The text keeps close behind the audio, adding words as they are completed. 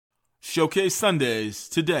Showcase Sundays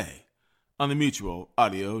today on the Mutual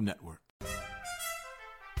Audio Network.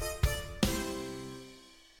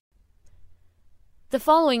 The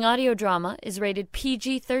following audio drama is rated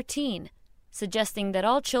PG-13, suggesting that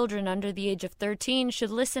all children under the age of 13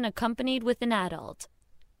 should listen accompanied with an adult.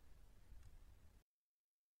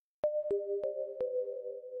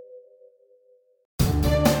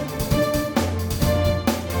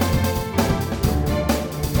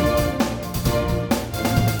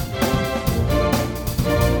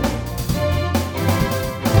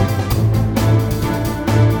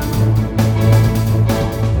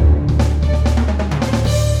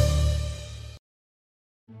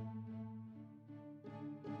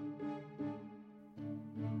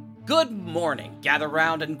 Good morning. Gather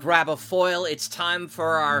round and grab a foil. It's time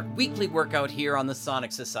for our weekly workout here on the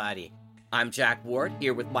Sonic Society. I'm Jack Ward,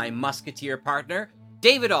 here with my musketeer partner,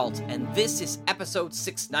 David Alt, and this is episode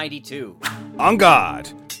 692. On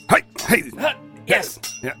guard! Hey! Yes.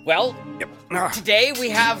 Yeah. Well, Yep. today we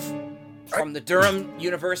have, from the Durham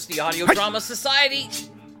University Audio Drama Society,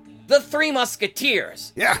 The Three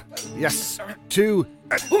Musketeers. Yeah, yes. 2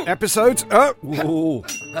 episodes.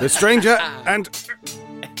 The Stranger and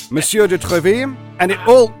Monsieur de Treville, and it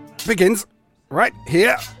all begins right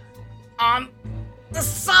here. On the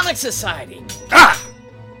Sonic Society. Ah!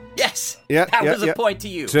 Yes, Yeah, that yeah, was a point to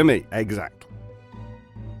you. To me, exactly.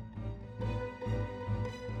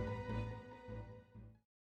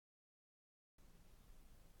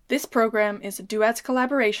 This program is a Duets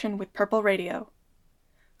collaboration with Purple Radio.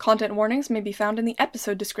 Content warnings may be found in the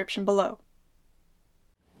episode description below.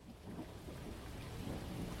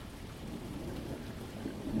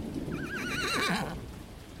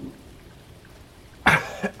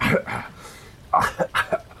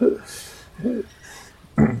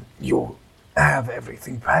 You have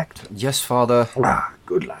everything packed? Yes, Father. Ah,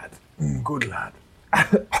 good lad. Good lad.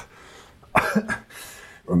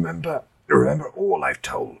 Remember all I've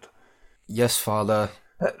told. Yes, Father.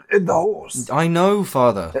 The horse. I know,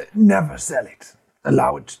 Father. Never sell it.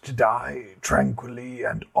 Allow it to die tranquilly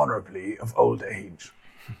and honorably of old age.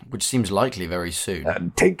 Which seems likely very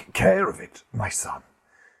soon. Take care of it, my son.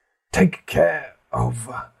 Take care of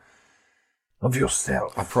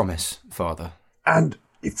yourself. I promise, Father. And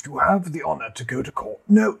if you have the honor to go to court...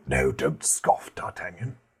 No, don't scoff,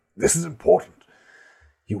 D'Artagnan. This is important.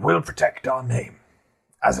 You will protect our name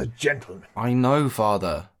as a gentleman. I know,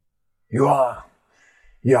 Father. You are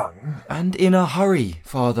young. And in a hurry,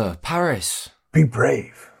 Father. Paris. Be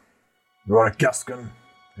brave. You are a Gascon,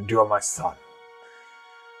 and you are my son.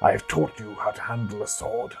 I have taught you how to handle a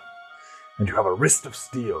sword, and you have a wrist of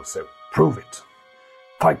steel, so prove it.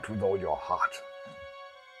 Fight with all your heart.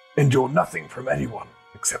 Endure nothing from anyone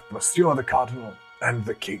except Monsieur the Cardinal and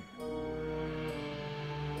the King.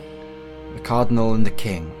 The Cardinal and the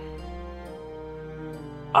King.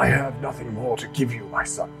 I have nothing more to give you, my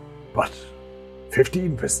son, but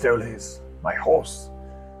 15 pistoles, my horse,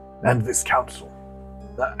 and this council,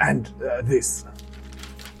 and this.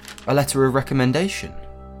 A letter of recommendation.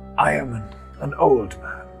 I am an old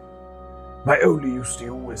man. My only use to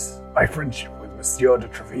you is my friendship with Monsieur de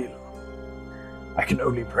Treville. I can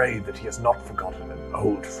only pray that he has not forgotten an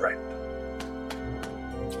old friend.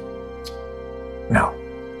 Now,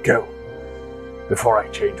 go, before I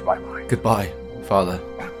change my mind. Goodbye, Father.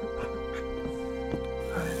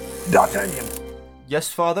 D'Artagnan, Yes,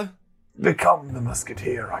 Father? become the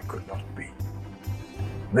musketeer I could not be.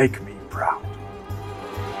 Make me proud.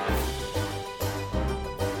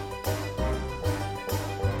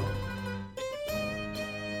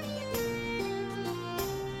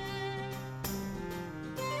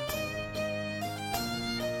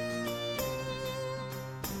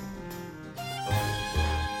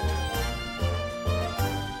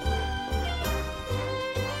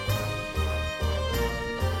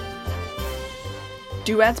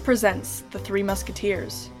 Duets presents The Three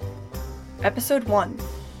Musketeers. Episode 1,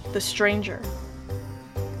 The Stranger.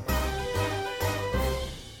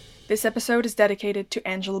 This episode is dedicated to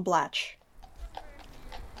Angela Blatch.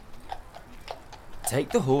 Take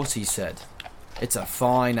the horse, he said. It's a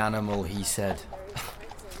fine animal, he said.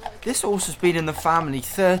 This horse has been in the family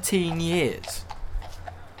 13 years.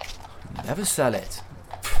 Never sell it.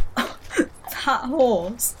 That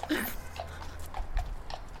horse.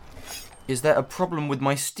 Is there a problem with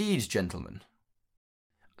my steeds, gentlemen?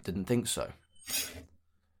 I didn't think so.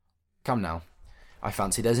 Come now. I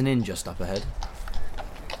fancy there's an inn just up ahead.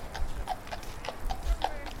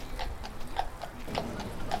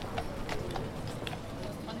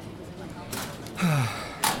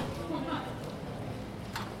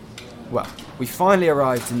 Well, we finally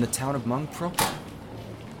arrived in the town of Mung proper.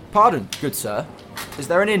 Pardon, good sir. Is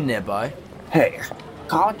there an inn nearby? Hey,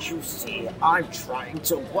 can't you see I'm trying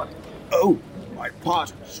to what? Oh, my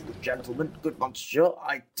pardons, good gentlemen, good monsieur.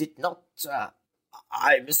 I did not,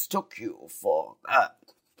 I mistook you for,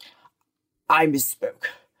 I misspoke.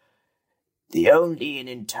 The only inn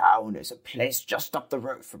in town is a place just up the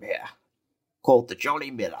road from here, called the Jolly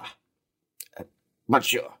Miller.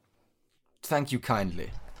 Monsieur. Thank you kindly.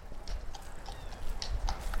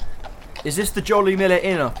 Is this the Jolly Miller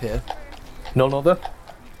Inn up here? None other.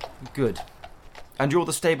 Good. And you're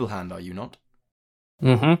the stable hand, are you not?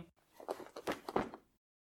 Mm-hmm.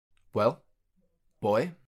 Well,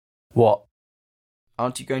 boy? What?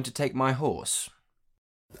 Aren't you going to take my horse?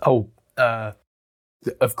 Oh,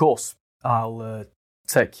 of course. I'll,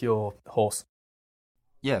 take your horse.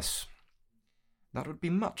 Yes. That would be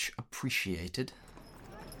much appreciated.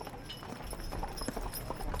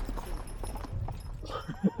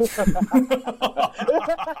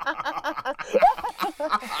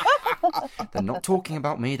 They're not talking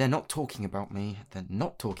about me, they're not talking about me, they're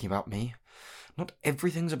not talking about me. Not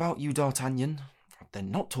everything's about you, D'Artagnan. They're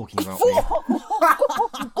not talking about me.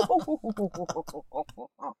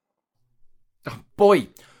 Oh, boy,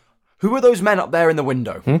 who are those men up there in the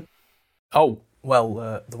window? Oh,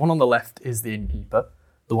 well, the one on the left is the innkeeper,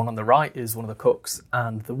 the one on the right is one of the cooks,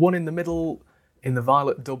 and the one in the middle, in the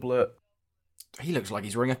violet doublet... He looks like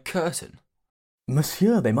he's wearing a curtain.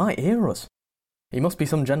 Monsieur, they might hear us. He must be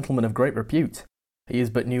some gentleman of great repute. He is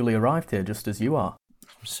but newly arrived here, just as you are.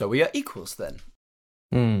 So we are equals, then?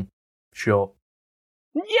 Sure.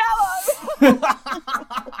 Yellow!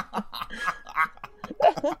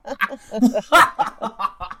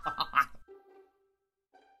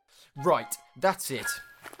 Right, that's it.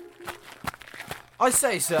 I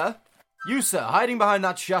say, sir. You, sir, hiding behind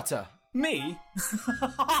that shutter. Me?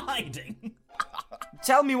 Hiding?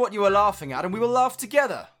 Tell me what you were laughing at and we will laugh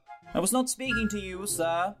together. I was not speaking to you,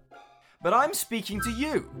 sir. But I'm speaking to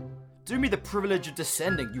you. Do me the privilege of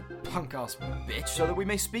descending, you punk-ass bitch, so that we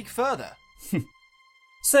may speak further.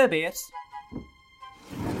 So be it.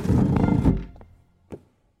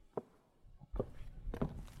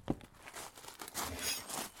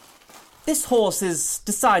 This horse is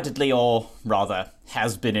decidedly, or rather,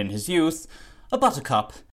 has been in his youth, a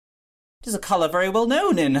buttercup. It is a colour very well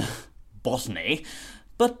known in botany,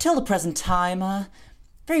 but till the present time,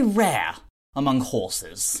 very rare among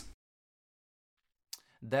horses.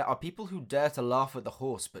 There are people who dare to laugh at the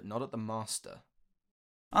horse, but not at the master.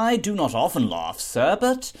 I do not often laugh, sir,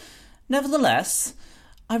 but nevertheless,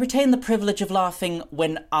 I retain the privilege of laughing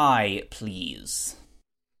when I please.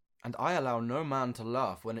 And I allow no man to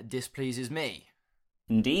laugh when it displeases me.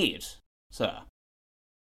 Indeed, sir.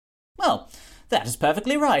 Well, that is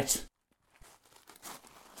perfectly right.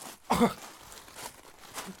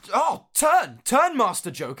 Oh, turn, Master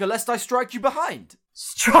Joker, lest I strike you behind.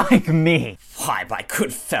 Strike me? Why, my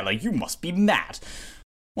good fellow, you must be mad.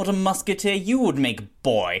 What a musketeer you would make,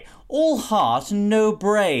 boy. All heart and no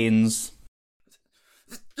brains.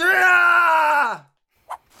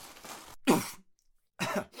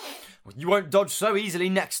 You won't dodge so easily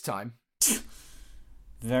next time.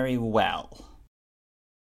 Very well.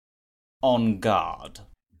 On guard.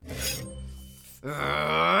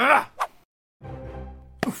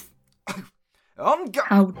 On guard!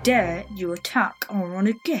 How dare you attack our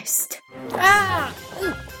honoured guest? Ah!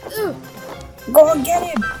 Go and get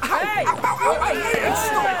him! Hey!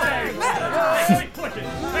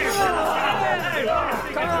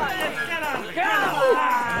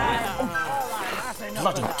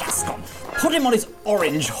 Bloody Gascon! Put him on his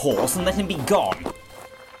orange horse and let him be gone.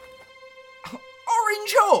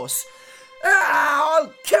 Orange horse?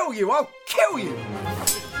 I'll kill you! I'll kill you!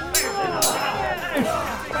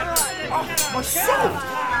 Oh, my sword!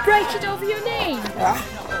 Break it over your knee!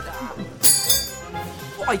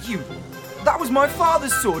 Why, you... That was my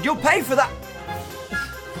father's sword! You'll pay for that!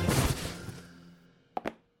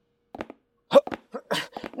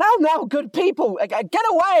 Now, good people! Get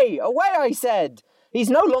away! Away, I said! He's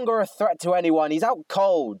no longer a threat to anyone. He's out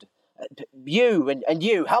cold. You and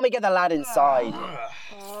you, help me get the lad inside.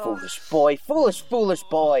 Foolish boy, foolish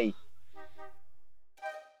boy.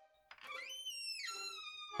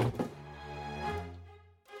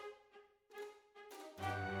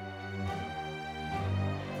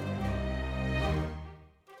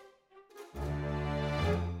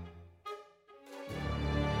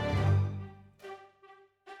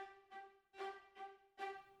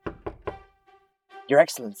 Your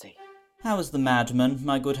Excellency. How is the madman,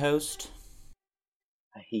 my good host?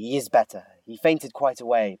 He is better. He fainted quite a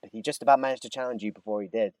way, but he just about managed to challenge you before he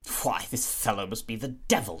did. Why, this fellow must be the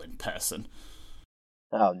devil in person.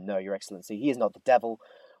 Oh no, Your Excellency, he is not the devil.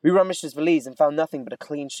 We rummaged his valise and found nothing but a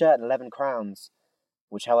clean shirt and 11 crowns,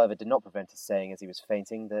 which, however, did not prevent his saying as he was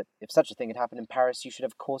fainting that if such a thing had happened in Paris, you should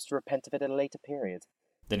have cause to repent of it at a later period.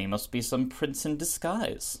 Then he must be some prince in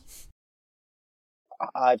disguise.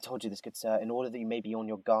 I've told you this, good sir, in order that you may be on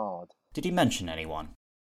your guard. Did he mention anyone?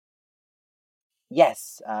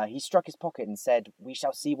 Yes, he struck his pocket and said, "We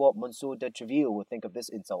shall see what Monsieur de Treville will think of this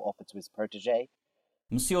insult offered to his protégé."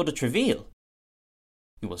 Monsieur de Treville?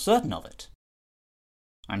 You were certain of it?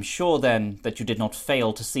 I'm sure, then, that you did not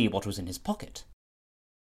fail to see what was in his pocket.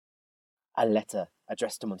 A letter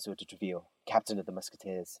addressed to Monsieur de Treville, captain of the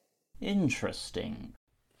Musketeers. Interesting.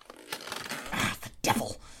 The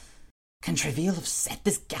devil! Can Treville have set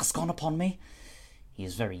this Gascon upon me? He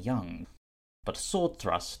is very young, but a sword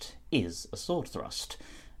thrust is a sword thrust,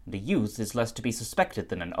 and a youth is less to be suspected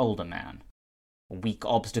than an older man. A weak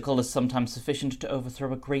obstacle is sometimes sufficient to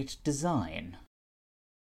overthrow a great design.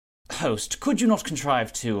 Host, could you not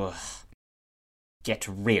contrive to get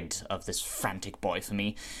rid of this frantic boy for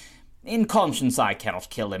me? In conscience I cannot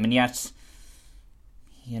kill him, and yet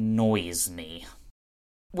he annoys me.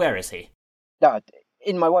 Where is he?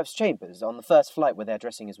 In my wife's chambers, on the first flight where they're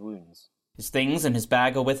dressing his wounds. His things and his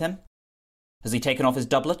bag are with him? Has he taken off his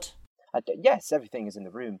doublet? Yes, everything is in the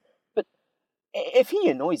room. But if he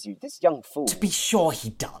annoys you, this young fool... To be sure he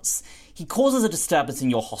does. He causes a disturbance in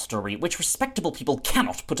your hostelry, which respectable people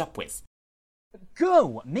cannot put up with.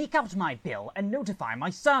 Go! Make out my bill and notify my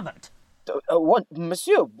servant. What,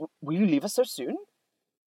 monsieur? Will you leave us so soon?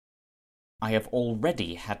 I have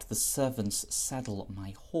already had the servants saddle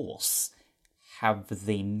my horse. Have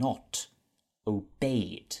they not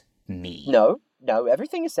obeyed me? No,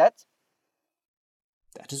 everything is set.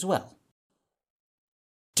 That is well.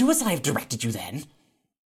 Do as I have directed you, then.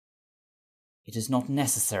 It is not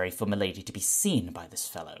necessary for Milady to be seen by this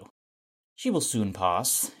fellow. She will soon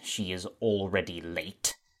pass. She is already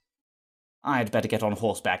late. I had better get on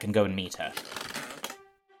horseback and go and meet her.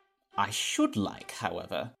 I should like,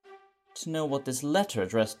 however, to know what this letter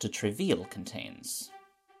addressed to Treville contains.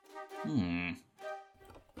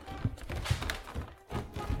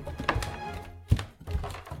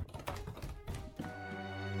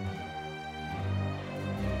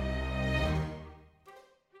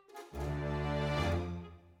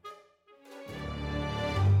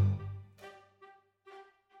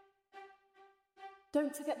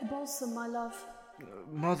 Don't forget the balsam, my love.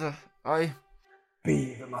 Mother,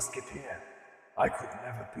 Be the musketeer. I could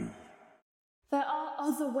never be. There are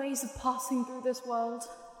other ways of passing through this world.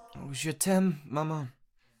 Oh, je t'aime, maman.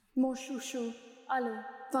 Mon chouchou. Allez,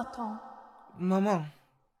 va-t'en. Maman.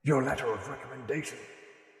 Your letter of recommendation.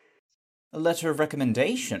 A letter of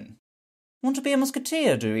recommendation? Want to be a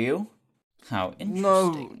musketeer, do you? How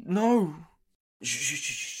interesting. No.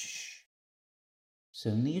 Shh. It's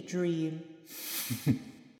only a dream.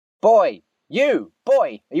 Boy!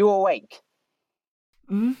 Are you awake?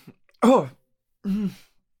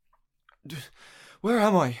 Where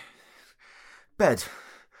am I? Bed.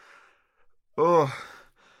 Oh.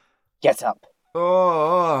 Get up.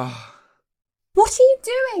 Oh. What are you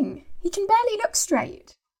doing? He can barely look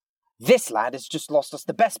straight. This lad has just lost us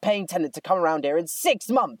the best paying tenant to come around here in 6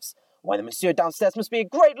 months. Why, the monsieur downstairs must be a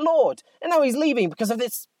great lord, and now he's leaving because of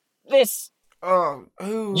this... Oh,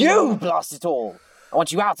 who? You, blast it all! I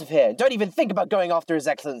want you out of here. Don't even think about going after His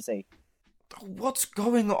Excellency. What's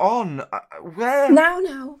going on? Where?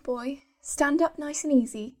 Now, boy. Stand up nice and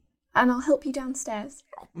easy, and I'll help you downstairs.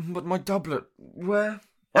 But my doublet, where?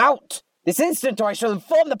 Out! This instant, or I shall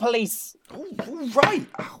inform the police! Oh, all right.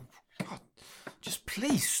 Oh, God. Just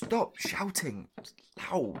please stop shouting. It's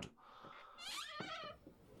loud.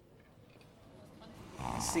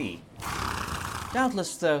 I see.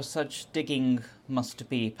 Doubtless, though, such digging must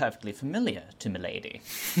be perfectly familiar to Milady.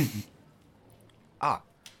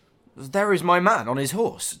 There is my man on his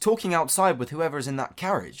horse, talking outside with whoever is in that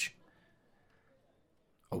carriage.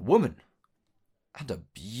 A woman. And a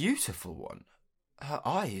beautiful one. Her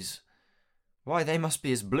eyes. Why, they must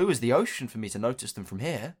be as blue as the ocean for me to notice them from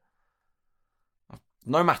here.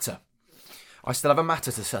 No matter. I still have a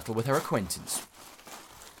matter to settle with her acquaintance.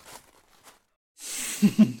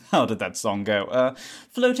 How did that song go?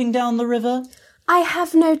 Floating down the river? I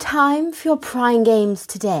have no time for your prying games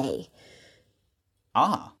today.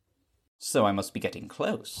 Ah, so I must be getting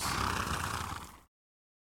close.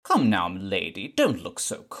 Come now, milady, don't look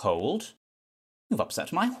so cold. You've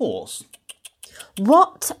upset my horse.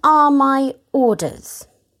 What are my orders?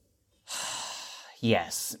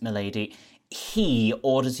 Yes, milady. He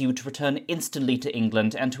orders you to return instantly to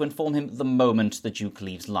England and to inform him the moment the Duke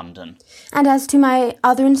leaves London. And as to my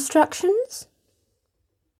other instructions?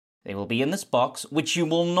 They will be in this box, which you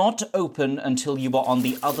will not open until you are on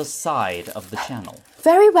the other side of the channel.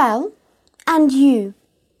 Very well. And you?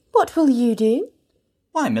 What will you do?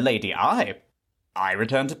 Why, milady, I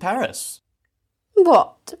return to Paris.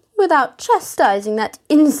 What? Without chastising that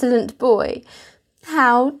insolent boy?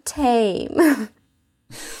 How tame.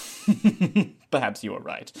 Perhaps you are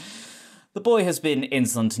right. The boy has been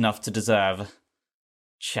insolent enough to deserve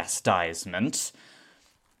chastisement.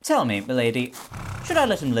 Tell me, milady, should I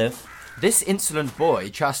let him live? This insolent boy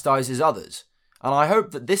chastises others, and I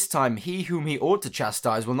hope that this time he whom he ought to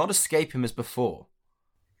chastise will not escape him as before.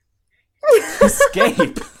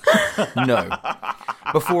 Escape? No.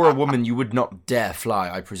 Before a woman you would not dare fly,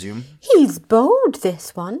 I presume. He's bold,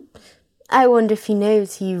 this one. I wonder if he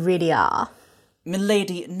knows who you really are.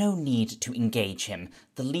 Milady, no need to engage him.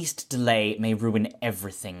 The least delay may ruin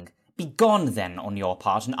everything. Be gone, then, on your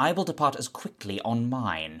part, and I will depart as quickly on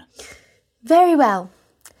mine. Very well.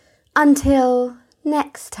 Until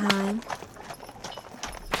next time.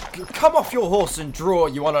 Come off your horse and draw,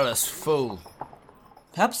 you honourless fool.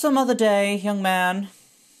 Perhaps some other day, young man.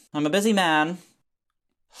 I'm a busy man.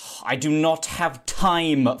 I do not have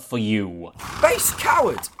time for you. Base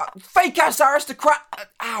coward! Fake-ass aristocrat!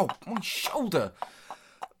 Ow, my shoulder.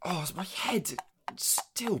 Oh, it's my head. It's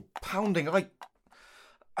still pounding.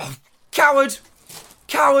 Oh, coward!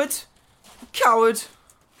 Coward! Coward!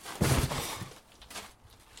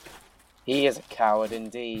 He is a coward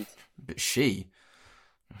indeed. But she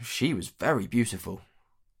was very beautiful.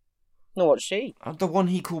 No, what's she? The one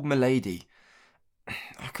he called Milady.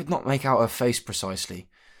 I could not make out her face precisely,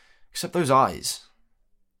 except those eyes.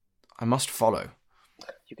 I must follow.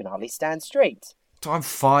 You can hardly stand straight. I'm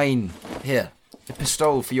fine. Here, a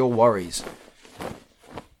pistole for your worries.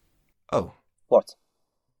 Oh. What?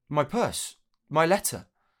 My purse. My letter.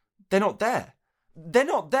 They're not there. They're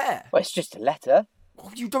not there. Well, it's just a letter.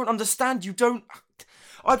 Oh, you don't understand. You don't...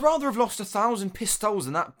 I'd rather have lost 1,000 pistoles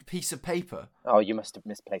than that piece of paper. Oh, you must have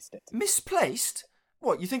misplaced it. Misplaced?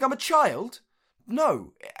 What, you think I'm a child?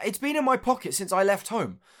 No, it's been in my pocket since I left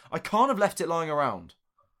home. I can't have left it lying around.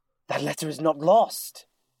 That letter is not lost.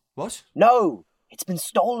 What? No, it's been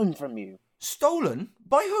stolen from you. Stolen?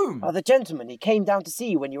 By whom? The gentleman. He came down to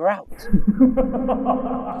see you when you were out.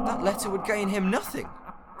 That letter would gain him nothing.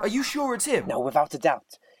 Are you sure it's him? No, without a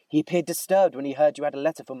doubt. He appeared disturbed when he heard you had a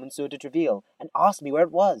letter from Monsieur de Treville and asked me where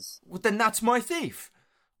it was. Well, then that's my thief.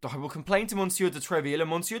 I will complain to Monsieur de Treville and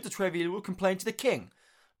Monsieur de Treville will complain to the king.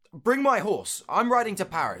 Bring my horse. I'm riding to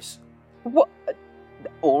Paris. What?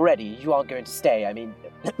 Already? You aren't going to stay, I mean...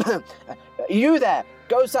 You there!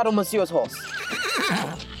 Go saddle Monsieur's horse.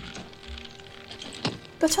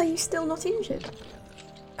 But are you still not injured?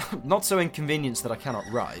 Not so inconvenienced that I cannot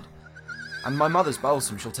ride. And my mother's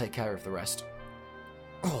balsam shall take care of the rest.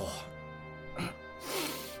 Oh.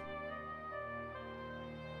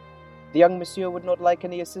 The young monsieur would not like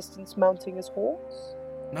any assistance mounting his horse?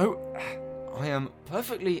 No, I am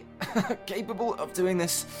perfectly capable of doing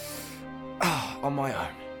this on my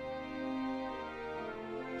own.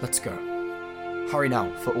 Let's go. Hurry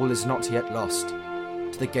now, for all is not yet lost.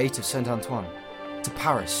 To the gate of Saint-Antoine, to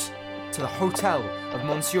Paris, to the hotel of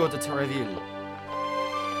Monsieur de Treville.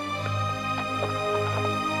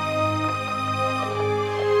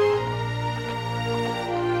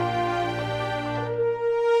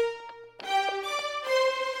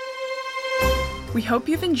 We hope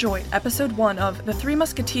you've enjoyed episode 1 of The Three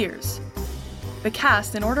Musketeers. The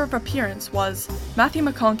cast in order of appearance was Matthew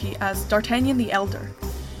McConaughey as D'Artagnan the Elder,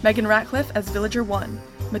 Megan Ratcliffe as Villager 1,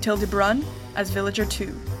 Mathilde Brun as Villager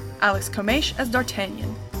 2, Alex Comeish as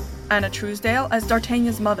D'Artagnan, Anna Truesdale as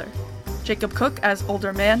D'Artagnan's mother, Jacob Cook as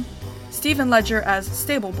Older Man, Stephen Ledger as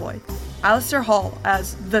Stable Boy, Alistair Hall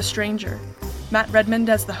as The Stranger, Matt Redmond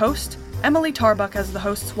as the host, Emily Tarbuck as the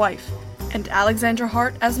host's wife, and Alexandra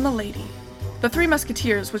Hart as Milady. The Three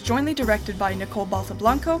Musketeers was jointly directed by Nicole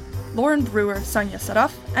Baltablanco, Lauren Brewer, Sanya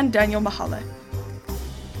Saraf, and Daniel Mahale.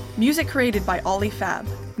 Music created by Ollie Fab.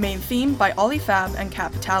 Main theme by Ollie Fab and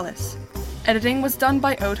Kat Vitalis. Editing was done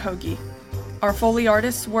by Ode Hoagie. Our Foley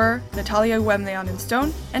artists were Natalia Wemleyan in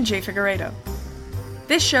Stone and Jay Figueredo.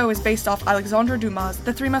 This show is based off Alexandre Dumas'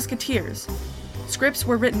 The Three Musketeers. Scripts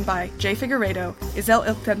were written by Jay Figueredo, Isel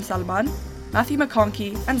Ilkten Salman, Matthew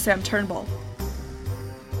McConaughey, and Sam Turnbull.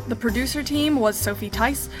 The producer team was Sophie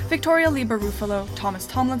Tice, Victoria Liba Ruffalo, Thomas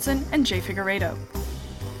Tomlinson, and Jay Figueredo.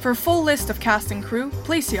 For a full list of cast and crew,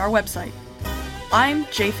 please see our website. I'm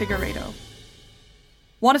Jay Figueredo.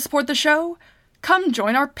 Want to support the show? Come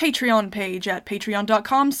join our Patreon page at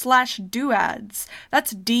patreon.com/duads.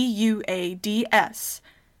 That's DUADS.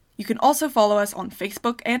 You can also follow us on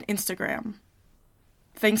Facebook and Instagram.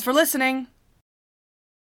 Thanks for listening!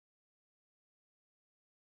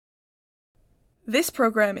 This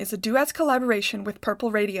program is a Duets collaboration with Purple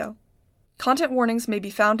Radio. Content warnings may be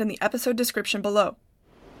found in the episode description below.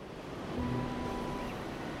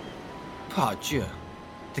 Pardieu.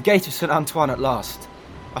 The gate of St. Antoine at last.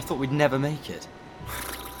 I thought we'd never make it.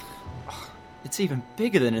 It's even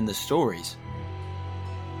bigger than in the stories.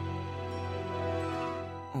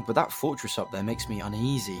 Oh, but that fortress up there makes me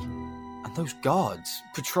uneasy. And those guards,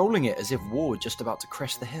 patrolling it as if war were just about to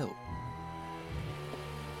crest the hill.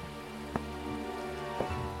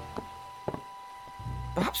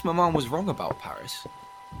 Perhaps Maman was wrong about Paris.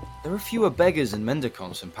 There are fewer beggars and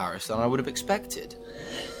mendicants in Paris than I would have expected.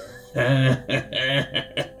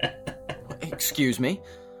 Excuse me?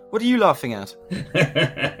 What are you laughing at?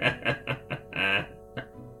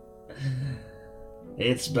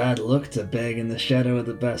 It's bad luck to beg in the shadow of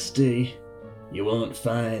the Bastille. You won't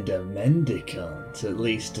find a mendicant, at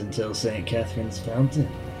least until St. Catherine's Fountain.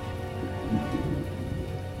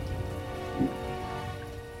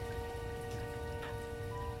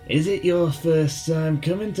 Is it your first time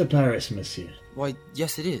coming to Paris, monsieur? Why,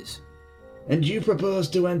 yes it is. And you propose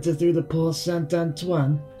to enter through the Porte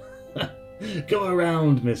Saint-Antoine? Go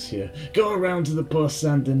around, monsieur. Go around to the Porte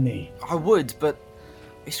Saint-Denis. I would, but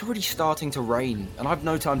it's already starting to rain, and I've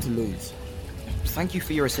no time to lose. Thank you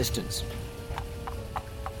for your assistance.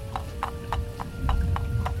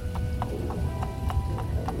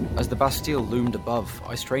 As the Bastille loomed above,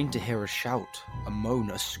 I strained to hear a shout, a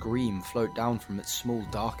moan, a scream float down from its small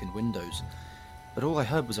darkened windows. But all I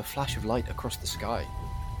heard was a flash of light across the sky.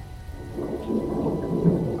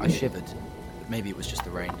 I shivered, but maybe it was just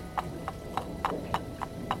the rain.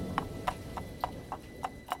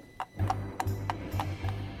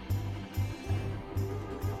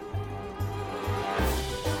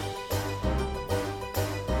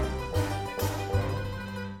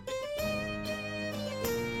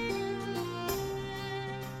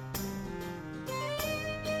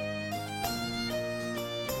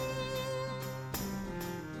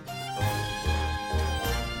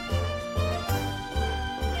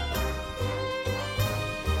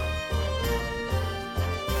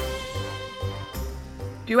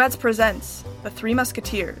 Duets presents The Three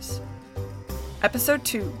Musketeers. Episode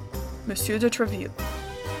 2, Monsieur de Treville.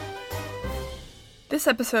 This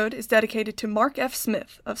episode is dedicated to Mark F.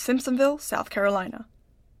 Smith of Simpsonville, South Carolina.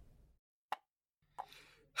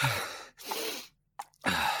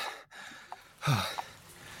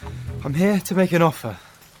 I'm here to make an offer.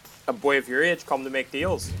 A boy of your age come to make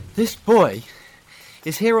deals. This boy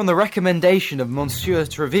is here on the recommendation of Monsieur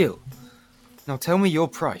Treville. Now tell me your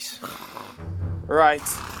price. Right.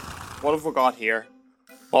 What have we got here?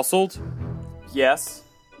 Muscled? Yes.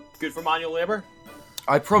 Good for manual labour?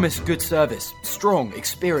 I promise good service. Strong,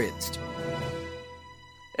 experienced.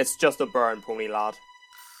 It's just a burn pony, lad.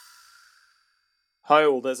 How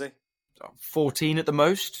old is he? 14 at the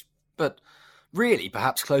most, but really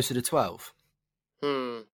perhaps closer to 12.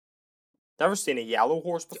 Never seen a yellow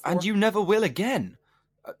horse before. And you never will again.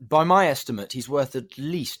 By my estimate, he's worth at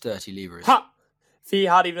least 30 livres. Ha! If he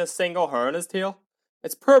had even a single hair in his tail.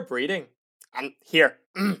 It's poor breeding. And here,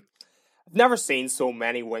 I've never seen so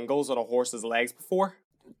many wingles on a horse's legs before.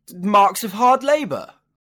 Marks of hard labour.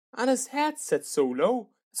 And his head sits so low.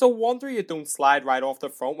 It's a wonder you don't slide right off the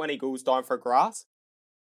front when he goes down for grass.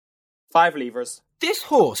 5 livres. This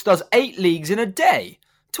horse does 8 leagues in a day.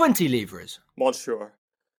 20 livres. Monsieur,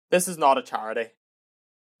 this is not a charity.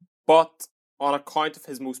 But on account of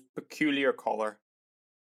his most peculiar colour,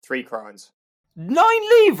 3 crowns. 9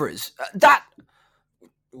 livres? That...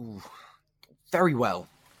 Ooh, very well.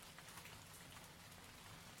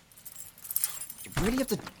 You really have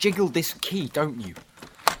to jiggle this key, don't you?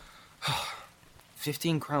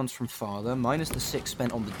 15 crowns from father, minus the 6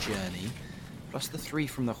 spent on the journey, plus the 3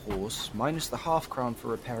 from the horse, minus the half-crown for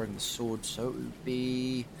repairing the sword, so it would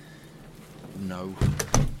be... No.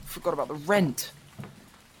 Forgot about the rent.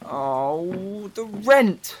 Oh, the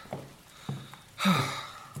rent!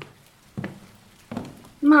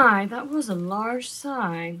 My, that was a large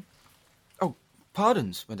sigh. Oh,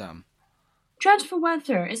 pardons, madame. Dreadful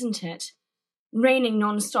weather, isn't it? Raining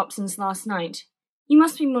non-stop since last night. You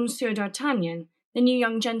must be Monsieur d'Artagnan, the new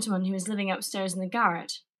young gentleman who is living upstairs in the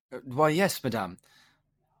garret. Why, yes, madame.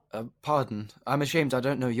 Pardon, I'm ashamed I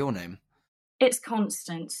don't know your name. It's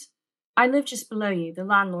Constance. I live just below you. The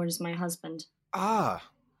landlord is my husband. Ah,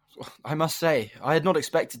 I must say, I had not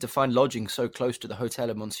expected to find lodging so close to the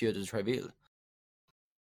Hotel of Monsieur de Treville.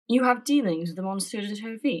 You have dealings with the Monsieur de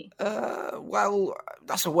Treville? Well,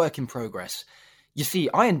 that's a work in progress. You see,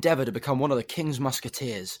 I endeavour to become one of the King's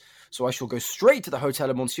Musketeers, so I shall go straight to the Hotel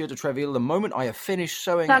of Monsieur de Treville the moment I have finished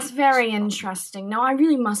sewing... That's very interesting. Now, I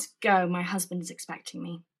really must go. My husband is expecting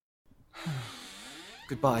me.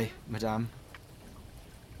 Goodbye, madame.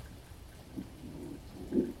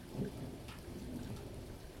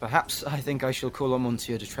 Perhaps I think I shall call on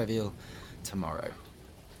Monsieur de Treville tomorrow.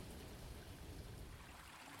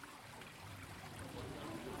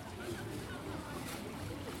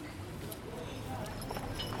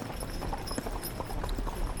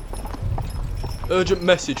 Urgent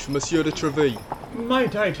message for Monsieur de Treville.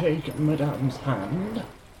 Might I take Madame's hand?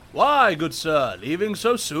 Why, good sir, leaving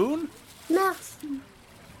so soon? Merci.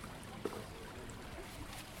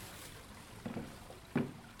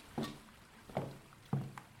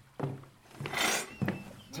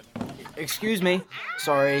 Excuse me.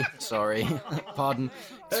 Sorry. Pardon.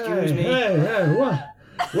 Excuse me. Hey,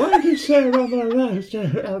 what did you say about my last?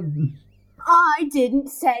 I didn't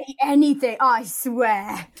say anything, I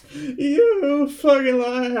swear. You fucking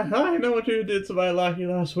liar. I know what you did to my lackey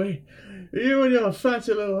last week. You and your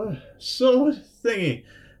fancy little sword thingy.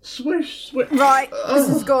 Swish. Right, this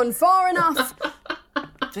has gone far enough.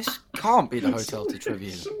 This can't be the Hotel de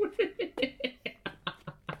Treville.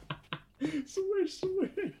 Swish.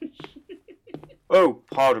 Oh,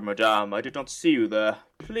 pardon, madame. I did not see you there.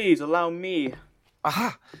 Please allow me.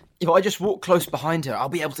 Aha! If I just walk close behind her, I'll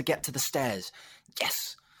be able to get to the stairs.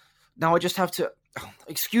 Yes! Now I just have to... Oh,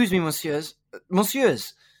 excuse me, monsieurs.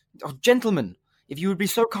 Monsieurs! Oh, gentlemen, if you would be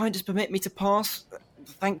so kind as permit me to pass.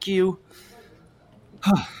 Thank you.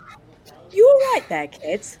 You all right there,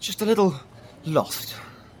 kids? Just a little lost.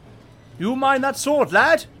 You mind that sword,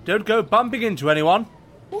 lad? Don't go bumping into anyone.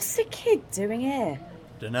 What's the kid doing here?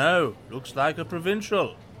 Dunno. Looks like a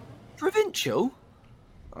provincial. Provincial?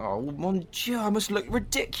 Oh, mon Dieu, I must look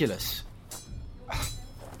ridiculous.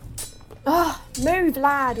 Oh, move,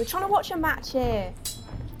 lad. We're trying to watch a match here.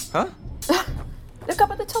 Huh? Look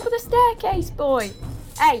up at the top of the staircase, boy.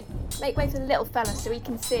 Hey, make way for the little fella so he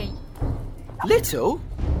can see. Little?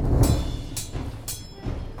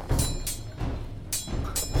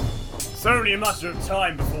 It's only a matter of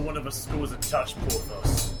time before one of us scores a touch,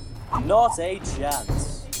 Porthos. Not a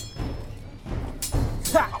chance.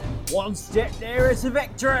 Ha! One step nearer to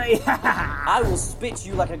victory! I will spit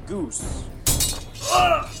you like a goose.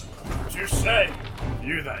 What you say?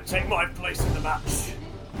 You then take my place in the match.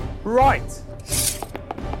 Right.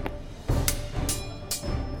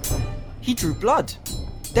 He drew blood.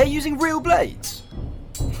 They're using real blades.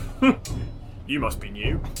 You must be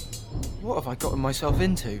new. What have I gotten myself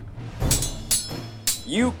into?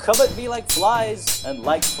 You come at me like flies, and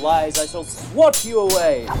like flies I shall swat you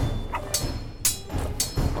away.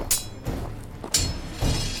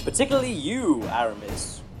 Particularly you,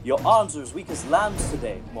 Aramis. Your arms are as weak as lambs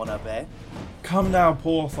today, mon abbé. Come now,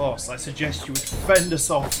 Porthos. I suggest you would fend us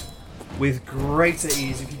off with greater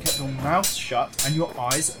ease if you kept your mouth shut and your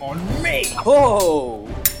eyes on me. Oh,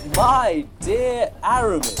 my dear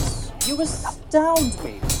Aramis. You astound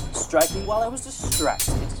me. Striking while I was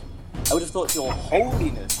distracted. I would have thought your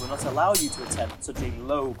holiness would not allow you to attempt such a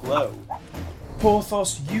low blow.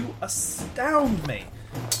 Porthos, you astound me.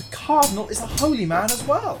 The Cardinal is a holy man as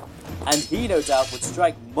well. And he no doubt would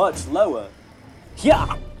strike much lower.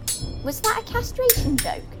 Yeah! Was that a castration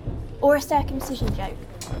joke? Or a circumcision joke?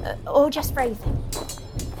 Or just phrasing?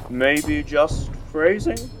 Maybe just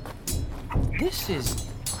phrasing? This is...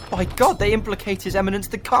 By God, they implicate His Eminence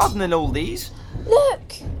the Cardinal in all these.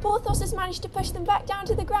 Look! Porthos has managed to push them back down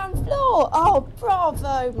to the ground floor. Oh,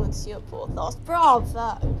 bravo, Monsieur Porthos,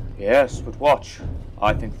 bravo. Yes, but watch.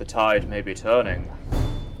 I think the tide may be turning.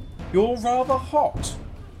 You're rather hot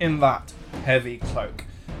in that heavy cloak.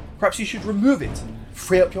 Perhaps you should remove it and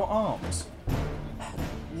free up your arms.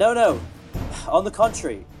 No. On the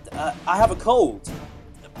contrary, I have a cold.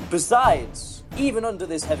 Besides, even under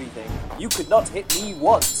this heavy thing, you could not hit me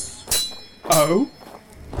once. Oh?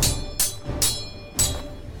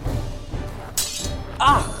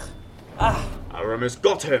 Aramis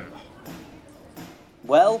got him.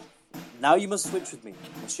 Well, now you must switch with me,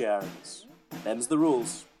 Monsieur Aramis. Them's the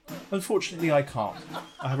rules. Unfortunately, I can't.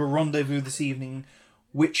 I have a rendezvous this evening,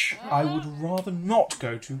 which I would rather not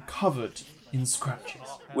go to covered in scratches.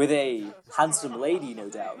 With a handsome lady, no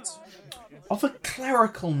doubt. Of a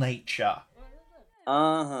clerical nature.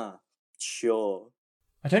 Uh-huh. Sure.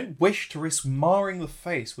 I don't wish to risk marring the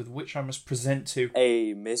face with which I must present to...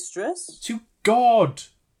 A mistress? To God!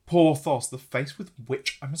 Porthos, the face with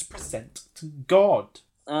which I must present to God.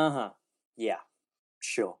 Uh-huh. Yeah.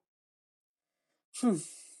 Sure.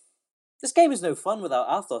 This game is no fun without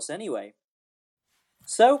Athos anyway.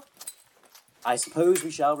 So, I suppose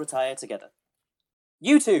we shall retire together.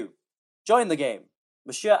 You two, join the game.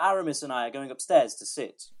 Monsieur Aramis and I are going upstairs to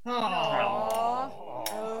sit.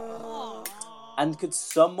 And could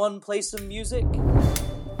someone play some music?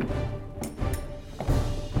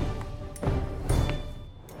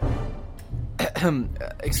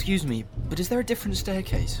 Excuse me, but is there a different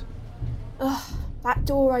staircase? Ugh, that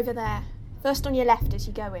door over there. First on your left as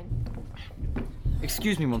you go in.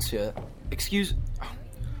 Excuse me, monsieur.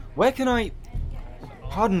 Where can I...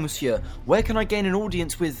 Pardon, monsieur. Where can I gain an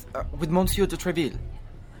audience with Monsieur de Treville?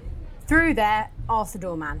 Through there, ask the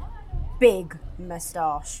doorman. Big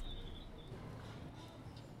moustache.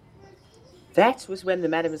 That was when the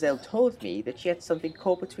mademoiselle told me that she had something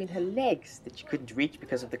caught between her legs that she couldn't reach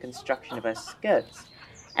because of the construction of her skirts.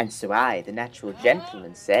 And so I, the natural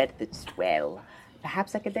gentleman, said that, well,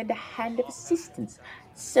 perhaps I could lend a hand of assistance.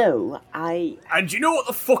 So I... And you know what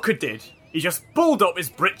the fucker did? He just pulled up his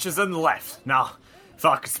breeches and left. Now, if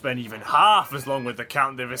I could spend even half as long with the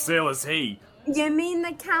Count de Versailles as he... You mean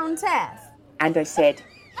the Countess? And I said,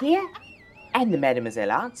 here? And the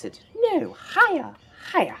mademoiselle answered, no, higher,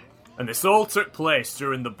 higher. And this all took place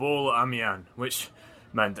during the ball at Amiens, which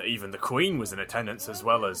meant that even the Queen was in attendance as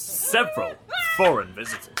well as several foreign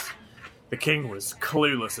visitors. The King was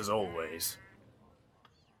clueless as always.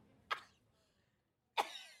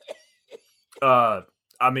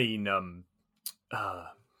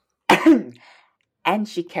 And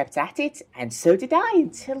she kept at it, and so did I,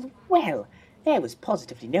 until, well, there was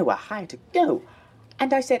positively nowhere higher to go.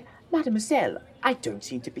 And I said, Mademoiselle, I don't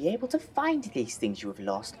seem to be able to find these things you have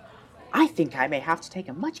lost. I think I may have to take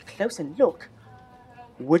a much closer look.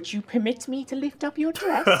 Would you permit me to lift up your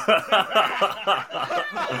dress?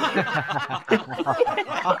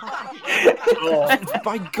 Oh,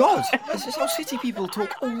 by God, this is how city people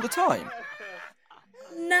talk all the time.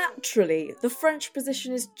 Naturally, the French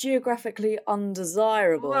position is geographically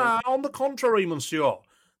undesirable. On the contrary, monsieur.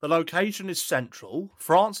 The location is central.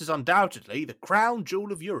 France is undoubtedly the crown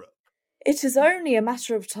jewel of Europe. It is only a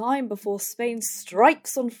matter of time before Spain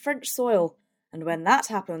strikes on French soil, and when that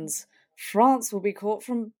happens, France will be caught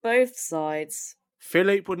from both sides.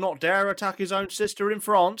 Philippe would not dare attack his own sister in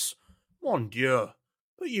France. Mon Dieu,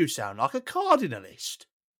 but you sound like a cardinalist.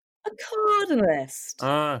 A cardinalist?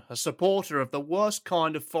 A supporter of the worst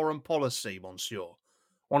kind of foreign policy, monsieur.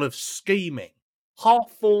 One of scheming,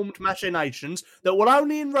 half-formed machinations that will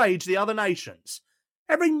only enrage the other nations.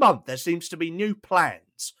 Every month there seems to be new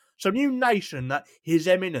plans. Some new nation that His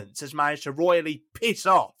Eminence has managed to royally piss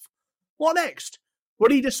off. What next?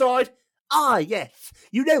 Will he decide, yes,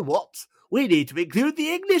 you know what? We need to include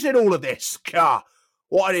the English in all of this.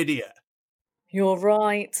 What an idiot. You're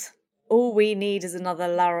right. All we need is another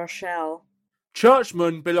La Rochelle.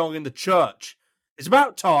 Churchmen belong in the church. It's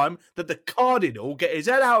about time that the cardinal get his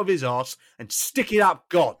head out of his arse and stick it up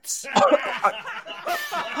God's.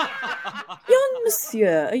 Young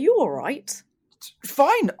monsieur, are you all right?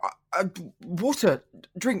 Fine. Water.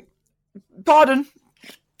 Drink. Pardon.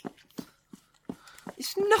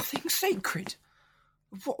 It's nothing sacred.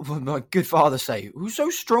 What would my good father say, who so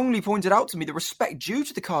strongly pointed out to me the respect due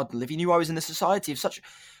to the cardinal if he knew I was in the society of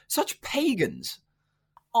such pagans?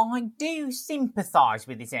 I do sympathise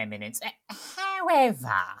with His Eminence.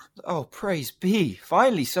 However... Oh, praise be.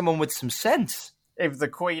 Finally, someone with some sense. If the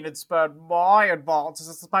Queen had spurred my advances,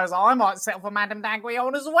 I suppose I might settle for Madame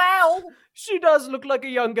d'Aiguillon as well. She does look like a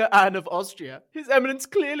younger Anne of Austria. His Eminence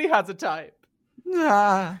clearly has a type.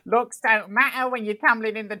 Looks don't matter when you're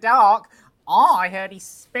tumbling in the dark. I heard his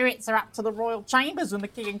spirits are up to the royal chambers when the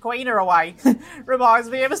King and Queen are away. Reminds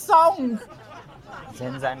me of a song.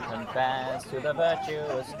 Sins and confess to the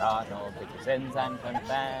virtuous cardinal, take your sins and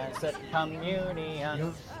confess at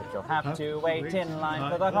communion. But you'll have to wait in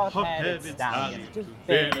line for the hot-headed stallion to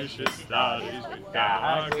finish his studies with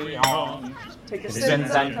d'Aiguillon. Take your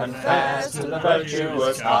sins and confess to the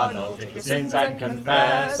virtuous cardinal, take your sins and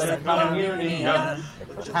confess at communion.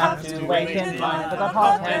 But you'll have to wait in line for the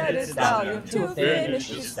hot-headed stallion to finish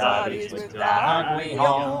his studies with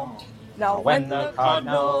d'Aiguillon. Now when the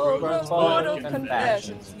cardinal grows bored of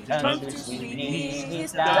confessions, he turns to sweet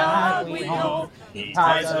knees d'Aiguillon. He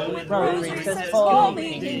ties her with rosaries, says for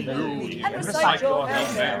me, and recite your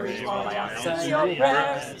Hail Marys while I answer your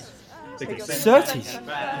prayers. Certes,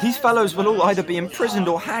 these fellows will all either be imprisoned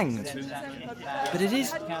or hanged. But it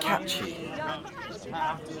is catchy.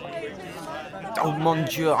 Oh, mon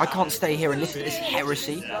Dieu, I can't stay here and listen to this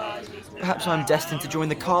heresy. Perhaps I'm destined to join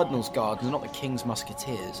the Cardinal's Guard and not the King's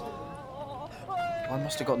Musketeers. I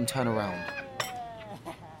must have gotten turned around.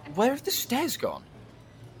 Where have the stairs gone?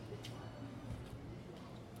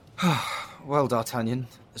 Well, D'Artagnan,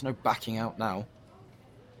 there's no backing out now.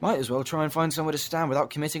 Might as well try and find somewhere to stand without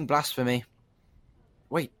committing blasphemy.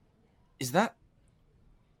 Wait, is that...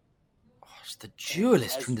 Oh, it's the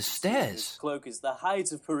duelist from the stairs. This cloak is the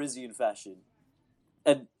height of Parisian fashion.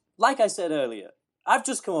 And, like I said earlier, I've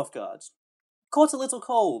just come off guard. Caught a little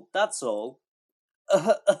cold, that's all.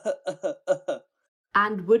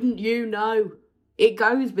 And wouldn't you know, it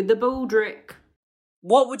goes with the baldric.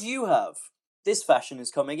 What would you have? This fashion is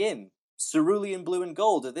coming in. Cerulean blue and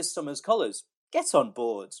gold are this summer's colours. Get on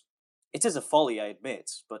board. It is a folly, I admit,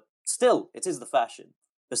 but still, it is the fashion.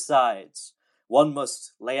 Besides, one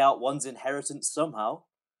must lay out one's inheritance somehow.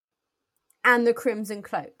 And the crimson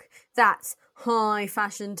cloak. That's high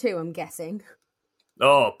fashion too, I'm guessing.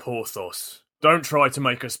 Oh, Porthos. Don't try to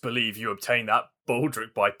make us believe you obtained that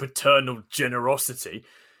baldric by paternal generosity.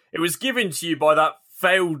 It was given to you by that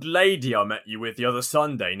failed lady I met you with the other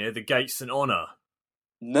Sunday near the Gate St. Honour.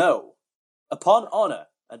 No. Upon honour,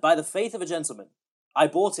 and by the faith of a gentleman, I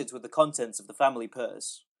bought it with the contents of the family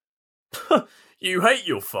purse. You hate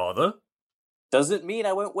your father? Doesn't mean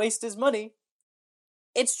I won't waste his money.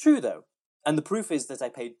 It's true, though, and the proof is that I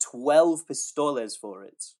paid 12 pistoles for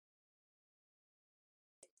it.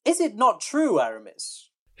 Is it not true, Aramis?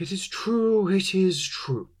 It is true, it is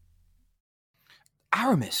true.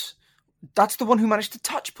 Aramis? That's the one who managed to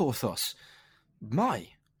touch Porthos. My,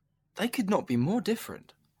 they could not be more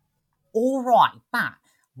different. All right, but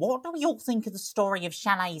what do we all think of the story of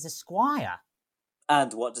Chalet's esquire?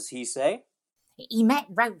 And what does he say? He met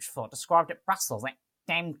Rochefort, described at Brussels, that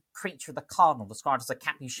damned creature of the cardinal, described as a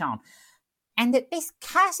capuchin, and that this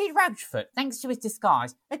cursed Rochefort, thanks to his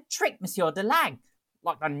disguise, had tricked Monsieur de Lague,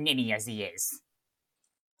 like a ninny as he is.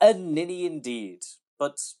 A ninny indeed.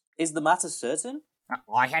 But is the matter certain?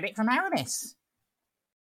 I had it from Aramis.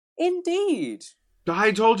 Indeed.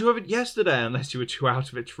 I told you of it yesterday, unless you were too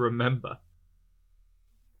out of it to remember.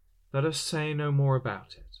 Let us say no more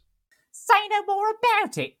about it. Say no more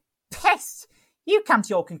about it? Pest! You come to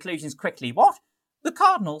your conclusions quickly, what? The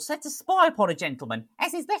cardinal set to spy upon a gentleman,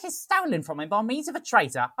 as his letters stolen from him by means of a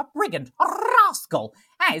traitor, a brigand, a rascal,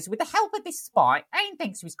 as, with the help of this spy, and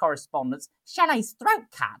thanks to his correspondence, Chalet's throat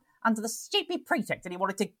cut, under the stupid pretext that he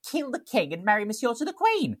wanted to kill the king and marry Monsieur to the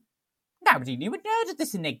queen. Nobody knew and heard of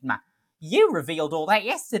this enigma. You revealed all that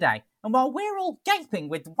yesterday, and while we're all gaping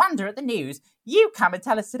with wonder at the news, you come and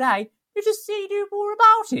tell us today you just see no more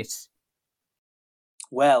about it.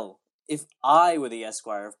 Well, if I were the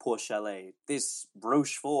esquire of poor Chalet, this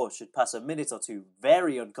Rochefort should pass a minute or two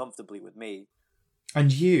very uncomfortably with me.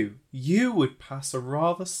 And you would pass a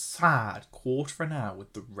rather sad quarter of an hour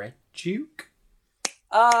with the Red Duke?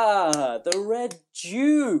 Ah, the Red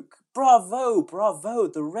Duke! Bravo, bravo,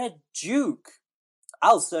 the Red Duke!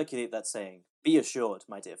 I'll circulate that saying, be assured,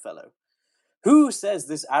 my dear fellow. Who says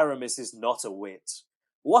this Aramis is not a wit?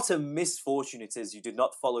 What a misfortune it is you did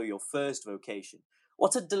not follow your first vocation.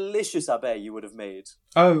 What a delicious abbé you would have made.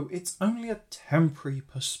 Oh, it's only a temporary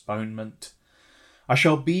postponement. I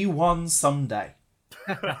shall be one someday.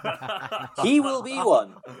 He will be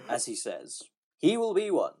one, as he says. He will be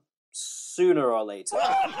one. Sooner or later.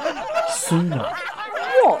 Sooner.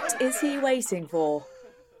 What is he waiting for?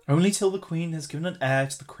 Only till the Queen has given an heir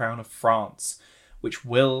to the crown of France, which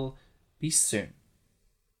will be soon.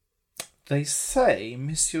 They say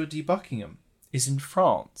Monsieur de Buckingham is in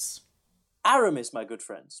France. Aramis, my good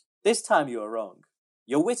friends, this time you are wrong.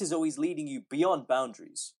 Your wit is always leading you beyond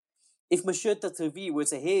boundaries. If Monsieur de Treville were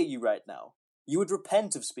to hear you right now, you would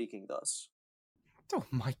repent of speaking thus. Oh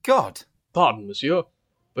my God! Pardon, monsieur,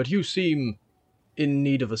 but you seem in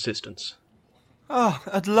need of assistance. Ah,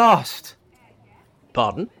 at last!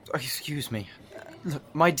 Pardon? Oh, excuse me.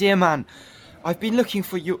 Look, my dear man, I've been looking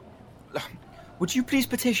for you. Would you please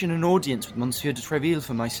petition an audience with Monsieur de Treville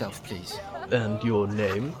for myself, please? And your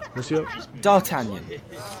name, monsieur? D'Artagnan.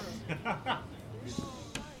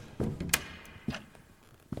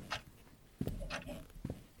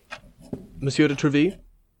 Monsieur de Treville?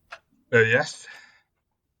 Yes?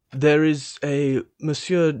 There is a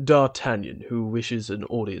Monsieur d'Artagnan who wishes an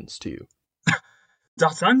audience to you.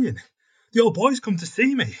 D'Artagnan? The old boy's come to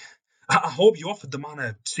see me. I hope you offered the man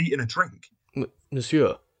a seat and a drink.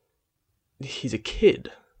 Monsieur, he's a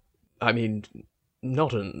kid. I mean,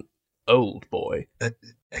 not an old boy. A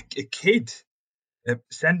kid?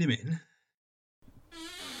 Send him in.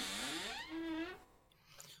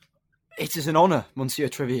 It is an honour, Monsieur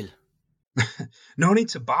Treville. No need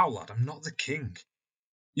to bow, lad. I'm not the king.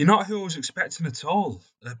 You're not who I was expecting at all.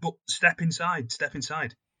 But step inside, step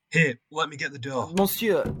inside. Here, let me get the door.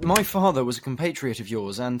 Monsieur, my father was a compatriot of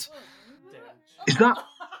yours, and... Is that...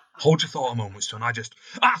 Hold your thought a moment, son.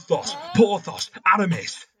 Athos, Porthos,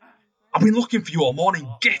 Aramis. I've been looking for you all morning.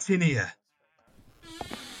 Get in here.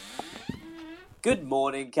 Good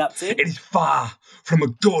morning, Captain. It is far from a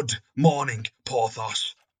good morning,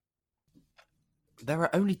 Porthos. There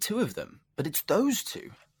are only two of them, but it's those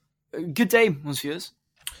two. Good day, monsieurs.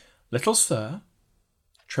 Little sir,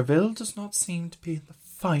 Treville does not seem to be in the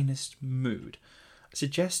finest mood. I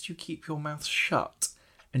suggest you keep your mouth shut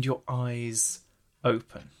and your eyes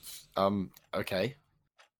open. Okay.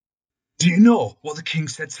 Do you know what the king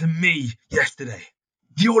said to me yesterday?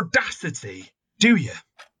 The audacity, do you?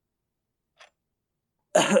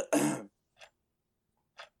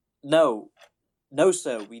 No. No,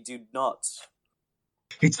 sir, we do not.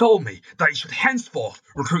 He told me that he should henceforth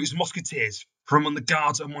recruit his musketeers from among the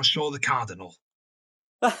guards of Monsieur the Cardinal.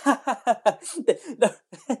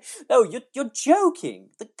 No, you're joking.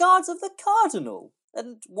 The guards of the Cardinal.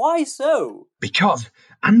 And why so? Because,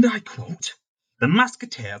 and I quote, the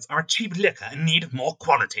musketeers are cheap liquor in need of more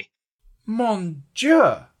quality. Mon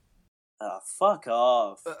Dieu! Fuck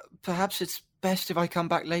off. Perhaps it's best if I come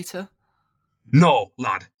back later? No,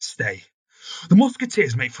 lad, stay. The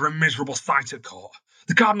musketeers make for a miserable sight at court.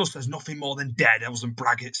 The Cardinal says nothing more than daredevils and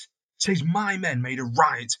braggarts. Says my men made a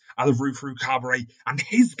riot at the Rue Fru Cabaret, and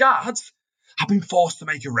his guards have been forced to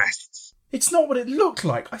make arrests. It's not what it looked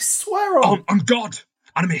like, I swear on... On God,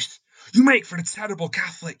 Aramis, you make for a terrible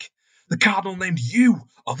Catholic. The Cardinal named you,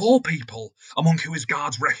 of all people, among who his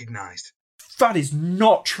guards recognised. That is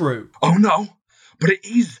not true. Oh no, but it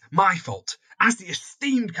is my fault. As the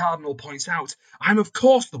esteemed Cardinal points out, I am of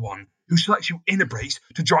course the one who selects you in a brace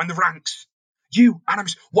to join the ranks. You,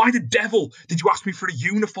 Aramis, why the devil did you ask me for a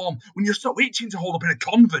uniform when you're so itching to hold up in a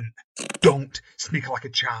convent? Don't snicker like a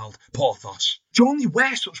child, Porthos. Do you only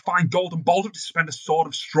wear such fine gold and baldric to spend a sword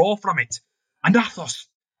of straw from it? And Athos,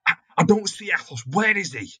 I don't see Athos. Where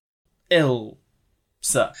is he? Ill,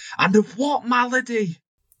 sir. And of what malady?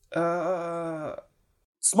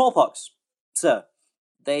 Smallpox, sir.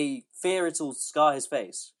 They fear it'll scar his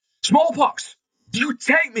face. Smallpox? Do you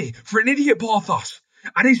take me for an idiot, Porthos?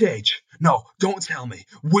 At his age? No, don't tell me.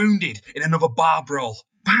 Wounded in another bar brawl.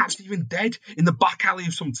 Perhaps even dead in the back alley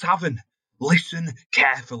of some tavern. Listen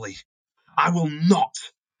carefully. I will not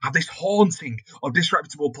have this haunting of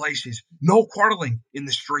disreputable places. No quarrelling in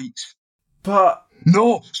the streets. But...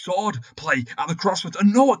 no sword play at the crossroads,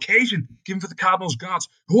 and no occasion given for the Cardinal's guards,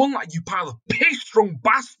 who, unlike you pile of piss-strung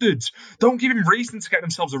bastards, don't give him reason to get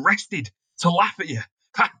themselves arrested, to laugh at you.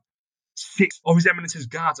 Ha! 6 of His Eminence's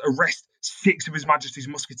guards arrest 6 of His Majesty's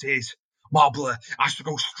musketeers. Marbleu, I shall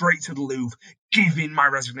go straight to the Louvre, give in my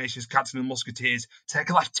resignation as captain of the musketeers, take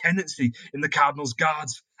a lieutenancy in the Cardinal's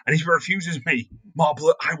guards, and if he refuses me,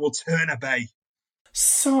 Marbleu, I will turn a bay.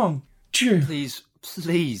 Sang Dieu.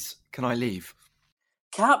 Please, can I leave?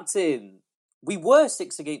 Captain, we were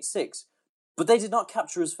 6 against 6, but they did not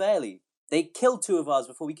capture us fairly. They killed 2 of ours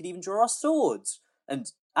before we could even draw our swords.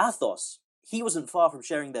 And Athos, he wasn't far from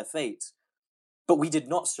sharing their fate. But we did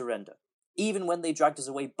not surrender, even when they dragged us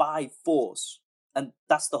away by force. And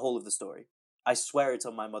that's the whole of the story. I swear it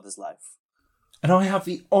on my mother's life. And I have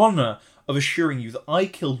the honour of assuring you that I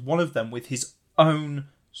killed one of them with his own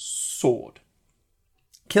sword.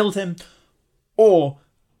 Killed him, or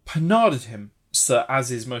panarded him, sir,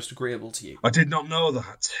 as is most agreeable to you. I did not know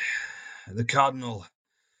that. The Cardinal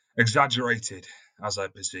exaggerated, as I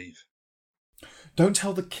perceive. Don't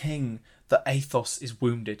tell the king that Athos is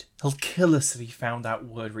wounded. He'll kill us if he found out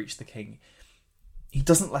word reached the king. He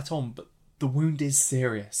doesn't let on, but the wound is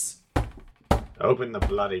serious. Open the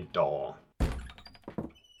bloody door.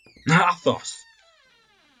 Athos!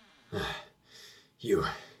 You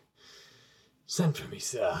sent for me,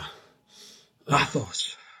 sir.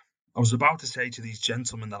 Athos, I was about to say to these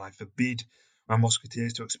gentlemen that I forbid my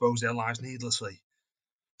musketeers to expose their lives needlessly.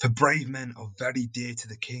 For brave men are very dear to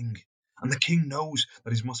the king, and the king knows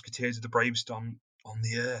that his musketeers are the bravest on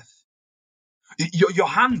the earth. Your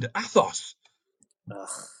hand, Athos! Ugh.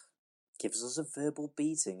 Gives us a verbal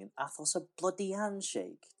beating and Athos a bloody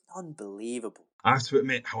handshake. Unbelievable. I have to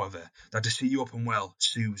admit, however, that to see you up and well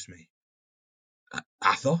soothes me.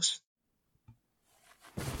 Athos?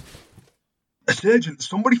 A surgeon!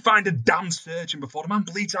 Somebody find a damn surgeon before the man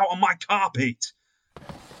bleeds out on my carpet!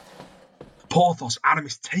 Porthos,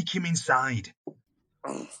 Aramis, take him inside.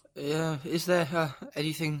 Is there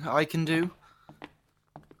anything I can do?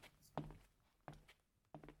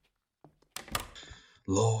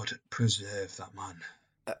 Lord, preserve that man.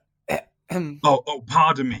 Oh,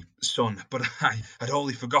 pardon me, son, but I had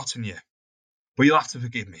wholly forgotten you. But you'll have to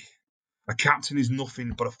forgive me. A captain is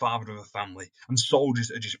nothing but a father of a family, and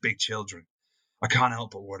soldiers are just big children. I can't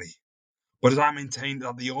help but worry. But as I maintain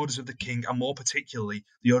that the orders of the king, and more particularly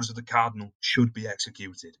the orders of the cardinal, should be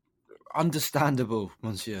executed. Understandable,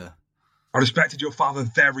 monsieur. I respected your father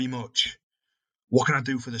very much. What can I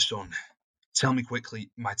do for the son? Tell me quickly,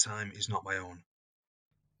 my time is not my own.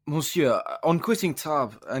 Monsieur, on quitting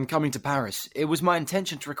Tarbes and coming to Paris, it was my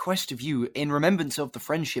intention to request of you, in remembrance of the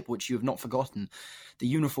friendship which you have not forgotten, the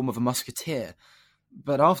uniform of a musketeer.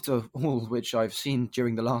 But after all which I've seen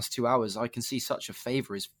during the last 2 hours, I can see such a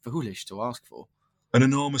favour is foolish to ask for. An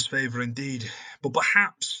enormous favour indeed, but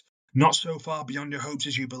perhaps not so far beyond your hopes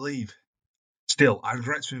as you believe. Still, I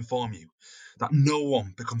regret to inform you that no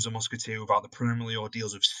one becomes a musketeer without the preliminary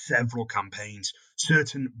ordeals of several campaigns,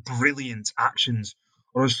 certain brilliant actions,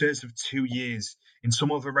 or a search of 2 years in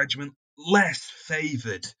some other regiment less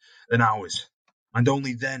favoured than ours, and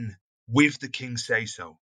only then with the king's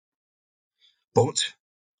say-so. But,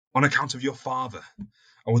 on account of your father,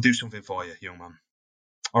 I will do something for you, young man.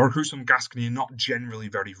 Our recruits from Gascony are not generally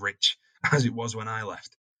very rich, as it was when I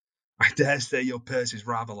left. I dare say your purse is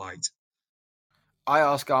rather light. I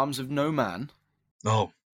ask alms of no man.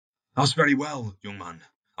 Oh, that's very well, young man.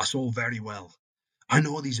 That's all very well. I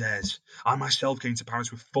know these airs. I myself came to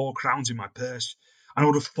Paris with 4 crowns in my purse, and I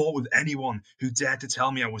would have fought with anyone who dared to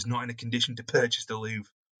tell me I was not in a condition to purchase the Louvre.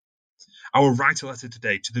 I will write a letter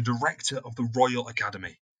today to the director of the Royal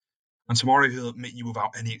Academy, and tomorrow he'll admit you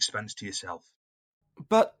without any expense to yourself.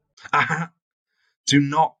 But... Do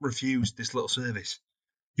not refuse this little service.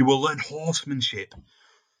 You will learn horsemanship,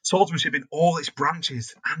 swordsmanship in all its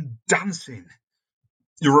branches, and dancing.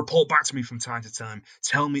 You'll report back to me from time to time,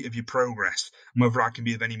 tell me of your progress, and whether I can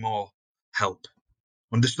be of any more help.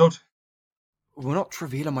 Understood? Were not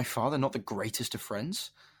Tréville and my father not the greatest of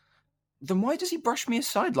friends? Then why does he brush me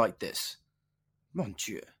aside like this? Mon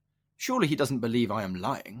Dieu, surely he doesn't believe I am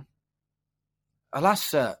lying. Alas,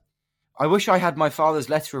 sir, I wish I had my father's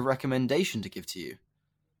letter of recommendation to give to you.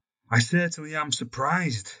 I certainly am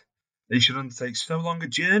surprised that you should undertake so long a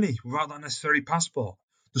journey without that necessary passport,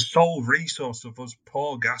 the sole resource of us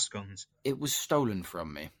poor Gascons. It was stolen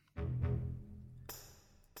from me.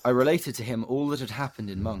 I related to him all that had happened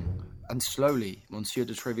in Mung, and slowly Monsieur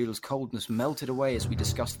de Tréville's coldness melted away as we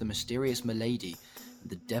discussed the mysterious milady and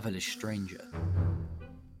the devilish stranger.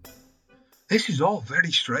 This is all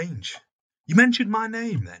very strange. You mentioned my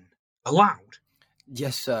name, then? Aloud?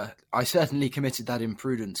 Yes, sir. I certainly committed that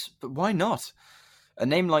imprudence, but why not? A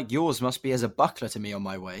name like yours must be as a buckler to me on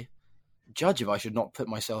my way. Judge if I should not put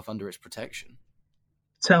myself under its protection.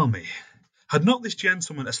 Tell me, had not this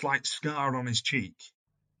gentleman a slight scar on his cheek?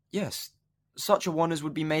 Yes, such a one as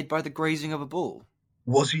would be made by the grazing of a bull.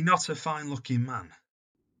 Was he not a fine-looking man?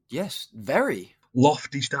 Yes, very.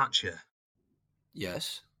 Lofty stature?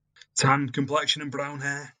 Yes. Tan complexion and brown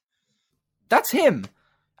hair? That's him!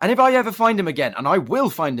 And if I ever find him again, and I will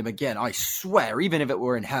find him again, I swear, even if it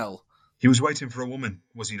were in hell. He was waiting for a woman,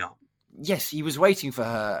 was he not? Yes, he was waiting for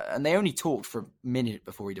her, and they only talked for a minute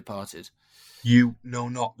before he departed. You know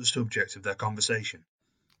not the subject of their conversation?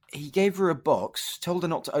 He gave her a box, told her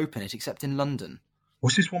not to open it except in London.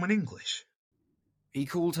 Was this woman English? He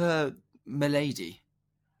called her Milady.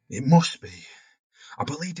 It must be. I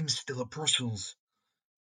believed him still at Brussels.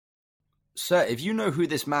 Sir, if you know who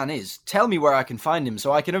this man is, tell me where I can find him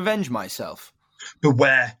so I can avenge myself.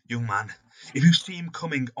 Beware, young man. If you see him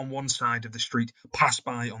coming on one side of the street, pass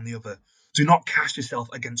by on the other. Do not cast yourself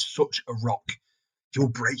against such a rock. You'll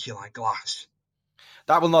break you like glass.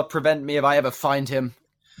 That will not prevent me if I ever find him.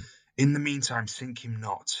 In the meantime, sink him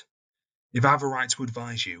not. If I have a right to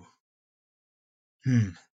advise you.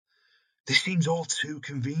 This seems all too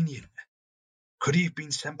convenient. Could he have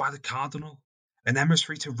been sent by the Cardinal? An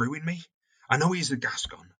emissary to ruin me? I know he is a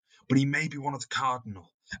Gascon, but he may be one of the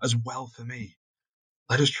Cardinal, as well for me.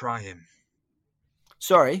 Let us try him.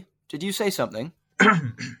 Sorry, did you say something?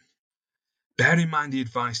 Bear in mind the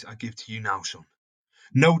advice I give to you now, son.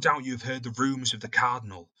 No doubt you have heard the rumours of the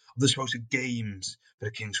Cardinal, of the supposed games for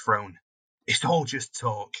the King's throne. It's all just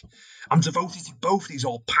talk. I'm devoted to both these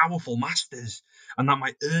all-powerful masters, and that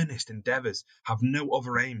my earnest endeavours have no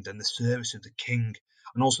other aim than the service of the King,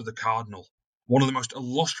 and also the Cardinal, one of the most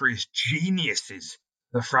illustrious geniuses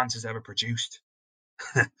that France has ever produced.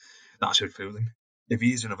 That should fool him, if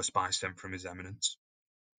he is another spy sent from his eminence.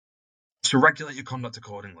 So regulate your conduct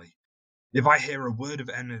accordingly. If I hear a word of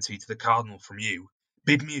enmity to the Cardinal from you,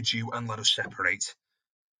 bid me adieu and let us separate.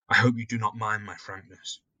 I hope you do not mind my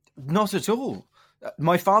frankness. Not at all.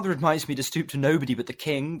 My father advised me to stoop to nobody but the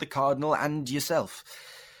King, the Cardinal, and yourself.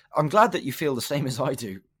 I'm glad that you feel the same as I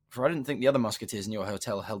do, for I didn't think the other musketeers in your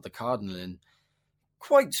hotel held the Cardinal in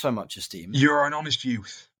quite so much esteem. You are an honest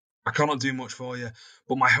youth. I cannot do much for you,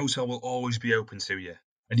 but my hotel will always be open to you,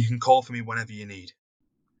 and you can call for me whenever you need.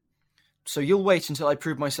 So you'll wait until I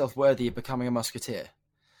prove myself worthy of becoming a musketeer?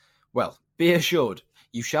 Well, be assured,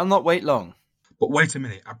 you shall not wait long. But wait a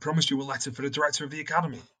minute, I promised you a letter for the director of the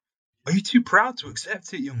academy. Are you too proud to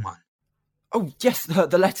accept it, young man? Oh, yes,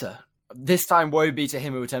 the letter. This time woe be to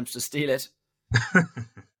him who attempts to steal it.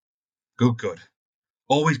 Good.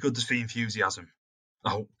 Always good to see enthusiasm.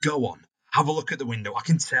 Oh, go on. Have a look at the window. I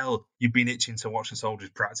can tell you've been itching to watch the soldiers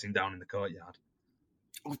practicing down in the courtyard.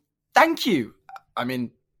 Thank you. I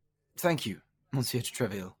mean, thank you, Monsieur de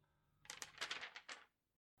Treville.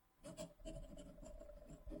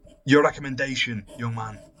 Your recommendation, young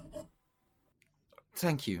man.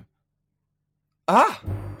 Thank you. Ah!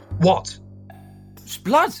 What? It's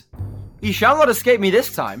blood! He shall not escape me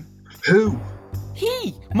this time. Who?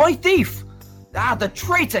 He! My thief! Ah, the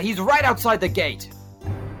traitor! He's right outside the gate!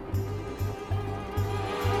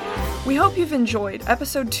 We hope you've enjoyed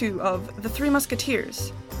episode 2 of The Three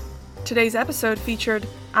Musketeers. Today's episode featured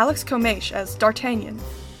Alex Comeish as D'Artagnan,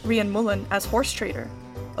 Rian Mullen as Horse Trader,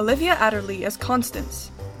 Olivia Adderley as Constance,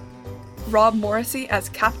 Rob Morrissey as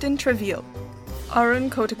Captain Treville, Arun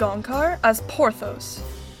Kotagankar as Porthos,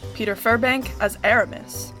 Peter Furbank as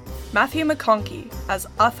Aramis, Matthew McConkey as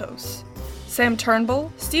Athos, Sam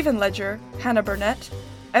Turnbull, Stephen Ledger, Hannah Burnett,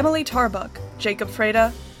 Emily Tarbuck, Jacob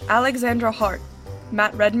Freda, Alexandra Hart,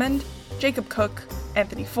 Matt Redmond, Jacob Cook,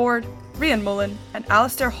 Anthony Ford, Rian Mullen, and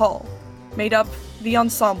Alistair Hall, made up The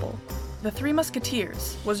Ensemble. The Three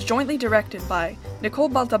Musketeers was jointly directed by Nicole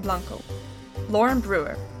Baltablanco, Lauren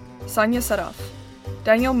Brewer, Sanya Saraf,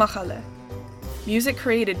 Daniel Machale. Music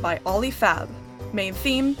created by Ollie Fab. Main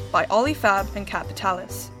theme by Ollie Fab and Kat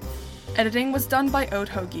Vitalis. Editing was done by Ode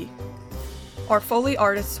Hoagie. Our Foley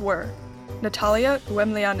artists were Natalia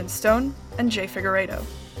Uemlianen-Stone and Jay Figueredo.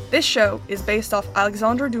 This show is based off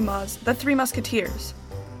Alexandre Dumas' The Three Musketeers.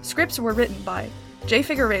 Scripts were written by Jay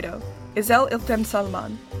Figueredo, Izel Iltem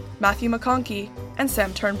Salman, Matthew McConkey, and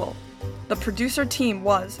Sam Turnbull. The producer team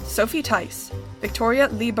was Sophie Tice, Victoria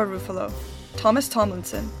Lee Barufalo, Thomas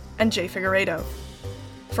Tomlinson, and Jay Figueredo.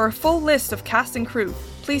 For a full list of cast and crew,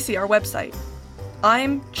 please see our website.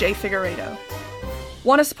 I'm Jay Figueredo.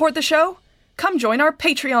 Want to support the show? Come join our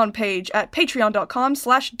Patreon page at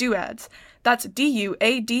patreon.com/duads. That's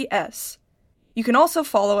DUADS. You can also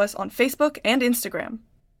follow us on Facebook and Instagram.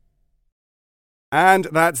 And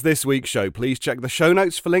that's this week's show. Please check the show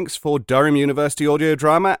notes for links for Durham University audio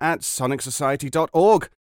drama at sonicsociety.org.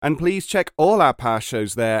 And please check all our past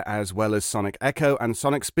shows there, as well as Sonic Echo and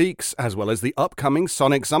Sonic Speaks, as well as the upcoming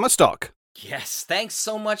Sonic Summer Stock. Yes, thanks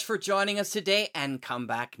so much for joining us today, and come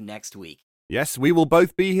back next week. Yes, we will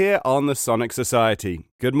both be here on the Sonic Society.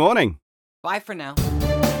 Good morning. Bye for now.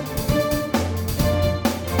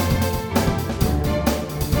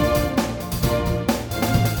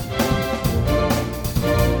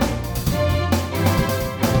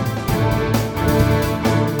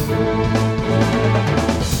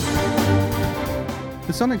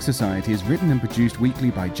 The Sonic Society is written and produced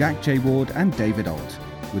weekly by Jack J. Ward and David Alt,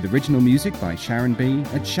 with original music by Sharon B.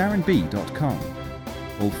 at sharonb.com.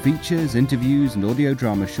 All features, interviews, and audio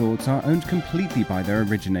drama shorts are owned completely by their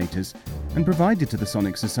originators and provided to the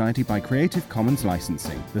Sonic Society by Creative Commons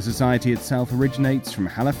licensing. The Society itself originates from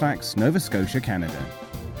Halifax, Nova Scotia, Canada.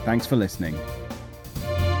 Thanks for listening.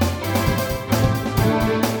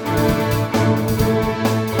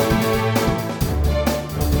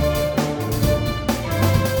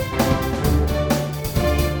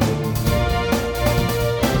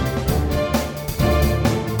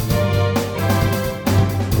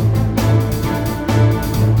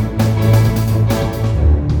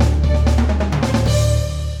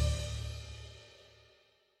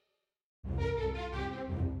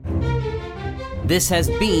 This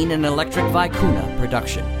has been an Electric Vicuna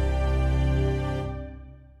production.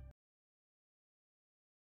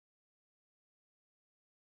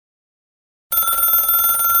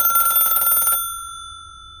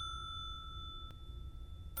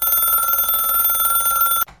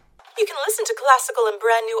 You can listen to classical and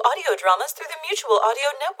brand new audio dramas through the Mutual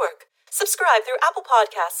Audio Network. Subscribe through Apple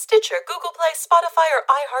Podcasts, Stitcher, Google Play, Spotify, or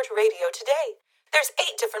iHeartRadio today. There's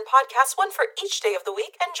 8 different podcasts, one for each day of the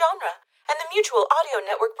week and genre, and the Mutual Audio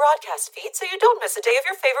Network broadcast feed so you don't miss a day of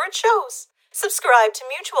your favorite shows. Subscribe to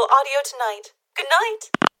Mutual Audio tonight. Good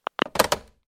night.